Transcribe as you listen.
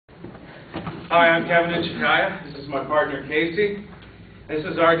Hi, I'm Kevin in Chicaya. This is my partner Casey. This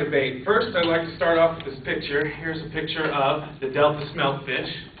is our debate. First, I'd like to start off with this picture. Here's a picture of the Delta Smelt fish.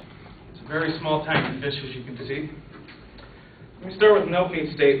 It's a very small, tiny fish, as you can see. Let me start with an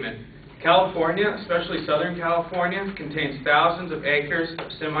opening statement. California, especially Southern California, contains thousands of acres of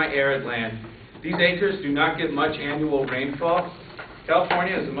semi-arid land. These acres do not get much annual rainfall.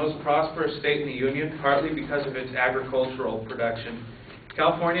 California is the most prosperous state in the Union, partly because of its agricultural production.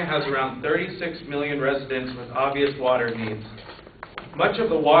 California has around 36 million residents with obvious water needs. Much of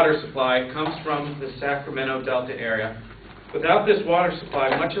the water supply comes from the Sacramento Delta area. Without this water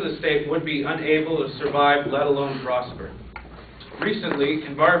supply, much of the state would be unable to survive, let alone prosper. Recently,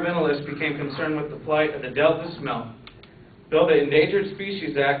 environmentalists became concerned with the plight of the Delta Smelt. Though the Endangered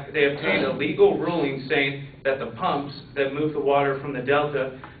Species Act, they obtained a legal ruling saying that the pumps that move the water from the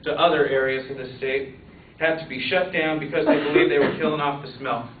Delta to other areas of the state had to be shut down because they believed they were killing off the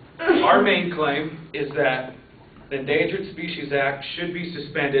smelt. Our main claim is that the Endangered Species Act should be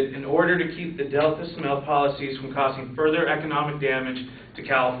suspended in order to keep the Delta Smelt policies from causing further economic damage to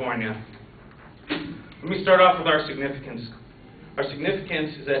California. Let me start off with our significance. Our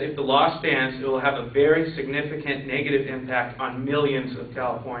significance is that if the law stands, it will have a very significant negative impact on millions of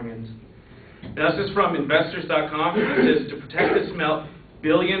Californians. Now, this is from investors.com. It says, to protect the smelt,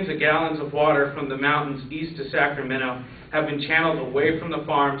 billions of gallons of water from the mountains east of Sacramento have been channeled away from the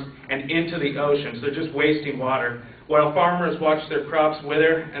farms and into the ocean. So they're just wasting water, while farmers watch their crops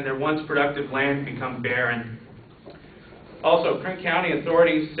wither and their once productive land become barren. Also, Kern County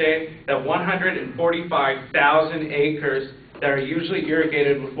authorities say that 145,000 acres that are usually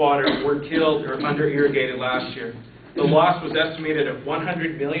irrigated with water were killed or under-irrigated last year. The loss was estimated at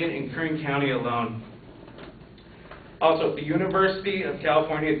 $100 million in Kern County alone. Also, the University of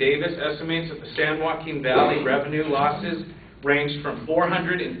California, Davis estimates that the San Joaquin Valley revenue losses ranged from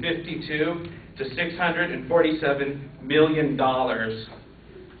 $452 to $647 million. Total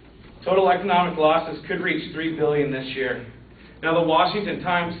economic losses could reach $3 billion this year. Now, the Washington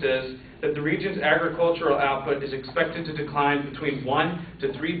Times says that the region's agricultural output is expected to decline between $1 to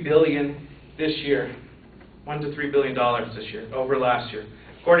 $3 billion this year. $1 to $3 billion this year, over last year,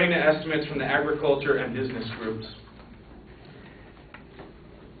 according to estimates from the agriculture and business groups.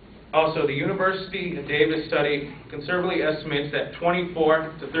 Also, the University of Davis study conservatively estimates that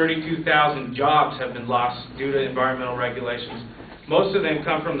 24,000 to 32,000 jobs have been lost due to environmental regulations. Most of them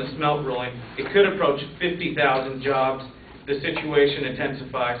come from the smelt ruling. It could approach 50,000 jobs. The situation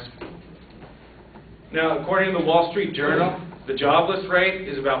intensifies. Now, according to the Wall Street Journal, the jobless rate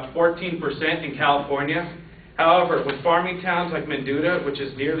is about 14% in California. However, with farming towns like Mendoza, which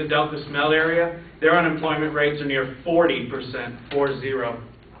is near the Delta Smelt area, their unemployment rates are near 40%, 40.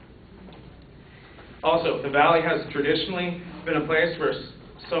 Also, the Valley has traditionally been a place where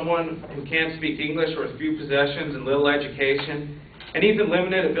someone who can't speak English or with few possessions and little education, and even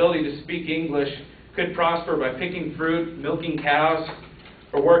limited ability to speak English, could prosper by picking fruit, milking cows,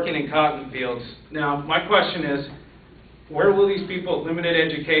 or working in cotton fields. Now, my question is, where will these people with limited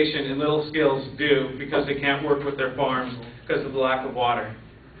education and little skills do because they can't work with their farms because of the lack of water?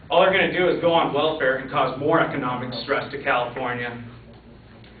 All they're going to do is go on welfare and cause more economic stress to California.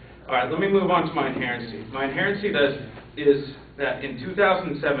 All right, let me move on to my inherency. My inherency is that in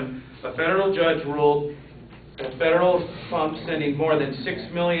 2007, a federal judge ruled that federal pumps sending more than 6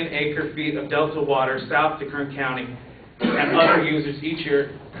 million acre-feet of delta water south to Kern County and other users each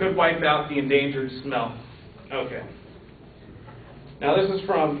year could wipe out the endangered smelt. Okay. Now this is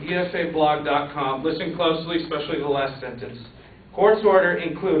from esablog.com. Listen closely, especially the last sentence. Court's order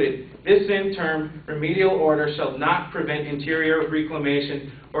included, this interim remedial order shall not prevent Interior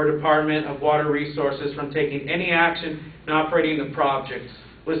Reclamation or Department of Water Resources from taking any action in operating the projects.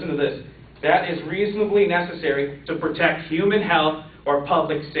 Listen to this. That is reasonably necessary to protect human health or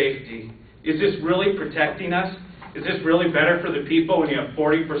public safety. Is this really protecting us? Is this really better for the people when you have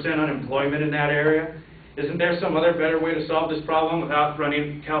 40% unemployment in that area? Isn't there some other better way to solve this problem without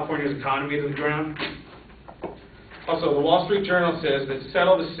running California's economy to the ground? Also, the Wall Street Journal says that to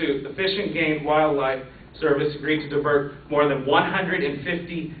settle the suit, the Fish and Game Wildlife Service agreed to divert more than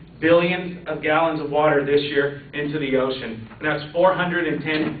 150 billion of gallons of water this year into the ocean. And that's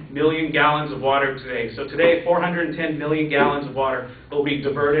 410 million gallons of water today. So today, 410 million gallons of water will be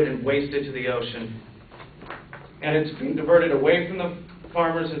diverted and wasted to the ocean. And it's being diverted away from the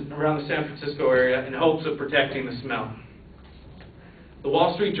farmers around the San Francisco area in hopes of protecting the smelt. The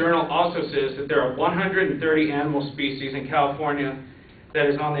Wall Street Journal also says that there are 130 animal species in California that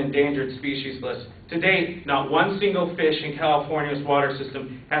is on the endangered species list. To date, not one single fish in California's water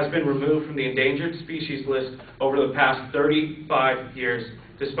system has been removed from the endangered species list over the past 35 years.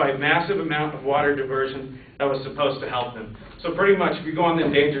 despite massive amount of water diversion that was supposed to help them. So pretty much, if you go on the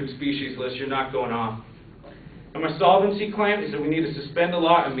endangered species list, you're not going off. And my solvency claim is that we need to suspend the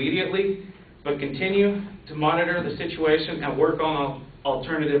law immediately, but continue to monitor the situation and work on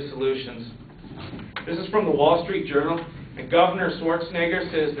alternative solutions. This is from the Wall Street Journal, and Governor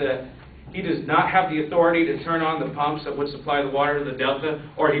Schwarzenegger says that he does not have the authority to turn on the pumps that would supply the water to the Delta,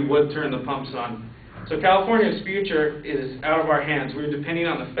 or he would turn the pumps on. So California's future is out of our hands. We're depending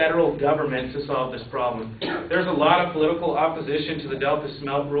on the federal government to solve this problem. There's a lot of political opposition to the Delta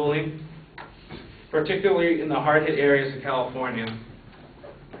Smelt ruling, particularly in the hard-hit areas of California.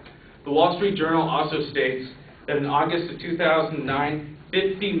 The Wall Street Journal also states that in August of 2009,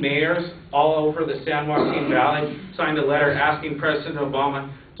 50 mayors all over the San Joaquin Valley signed a letter asking President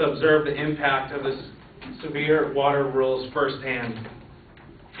Obama to observe the impact of the severe water rules firsthand.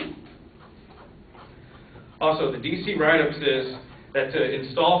 Also, the DC write-up says that to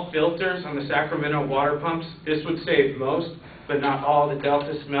install filters on the Sacramento water pumps, this would save most, but not all, the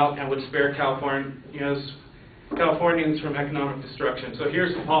Delta Smelt and would spare Californians from economic destruction. So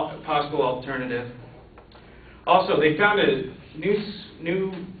here's a possible alternative. Also, they found a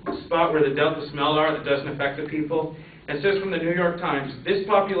new spot where the Delta Smelt are that doesn't affect the people. And it says from the New York Times, this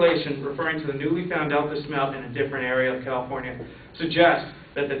population, referring to the newly found Delta Smelt in a different area of California, suggests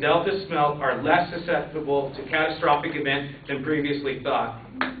that the Delta Smelt are less susceptible to catastrophic event than previously thought.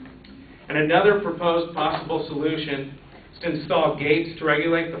 And another proposed possible solution is to install gates to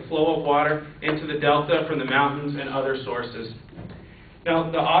regulate the flow of water into the Delta from the mountains and other sources. Now,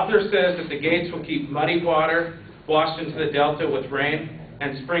 the author says that the gates will keep muddy water washed into the Delta with rain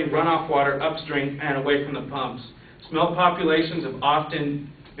and spring runoff water upstream and away from the pumps. Smelt populations have often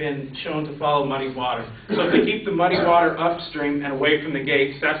been shown to follow muddy water. So if they keep the muddy water upstream and away from the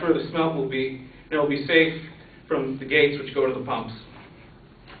gates, that's where the smelt will be. It will be safe from the gates which go to the pumps.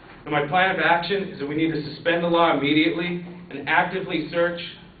 And my plan of action is that we need to suspend the law immediately and actively search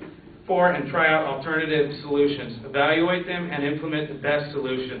for and try out alternative solutions, evaluate them, and implement the best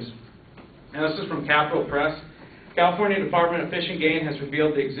solutions. Now, this is from Capital Press. California Department of Fish and Game has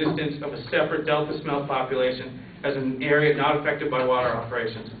revealed the existence of a separate Delta Smelt population as an area not affected by water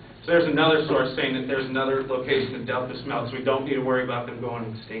operations. So there's another source saying that there's another location of Delta Smelt, so we don't need to worry about them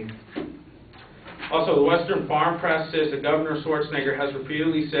going extinct. Also, the Western Farm Press says that Governor Schwarzenegger has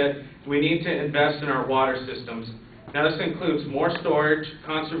repeatedly said we need to invest in our water systems. Now, this includes more storage,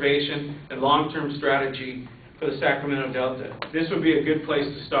 conservation, and long-term strategy for the Sacramento Delta. This would be a good place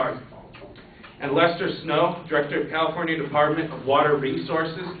to start. And Lester Snow, Director of California Department of Water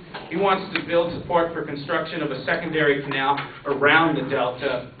Resources, he wants to build support for construction of a secondary canal around the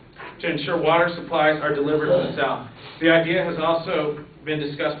Delta to ensure water supplies are delivered to the south. The idea has also been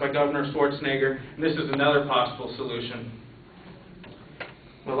discussed by Governor Schwarzenegger, and this is another possible solution.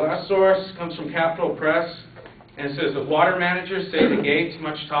 The last source comes from Capital Press, and it says that water managers say the gates,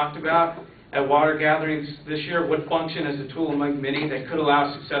 much talked about at water gatherings this year, would function as a tool among many that could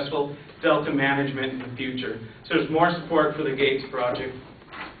allow successful Delta management in the future. So there's more support for the Gates project,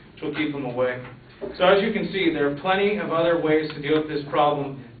 which will keep them away. So as you can see, there are plenty of other ways to deal with this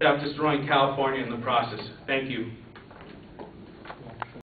problem without destroying California in the process. Thank you.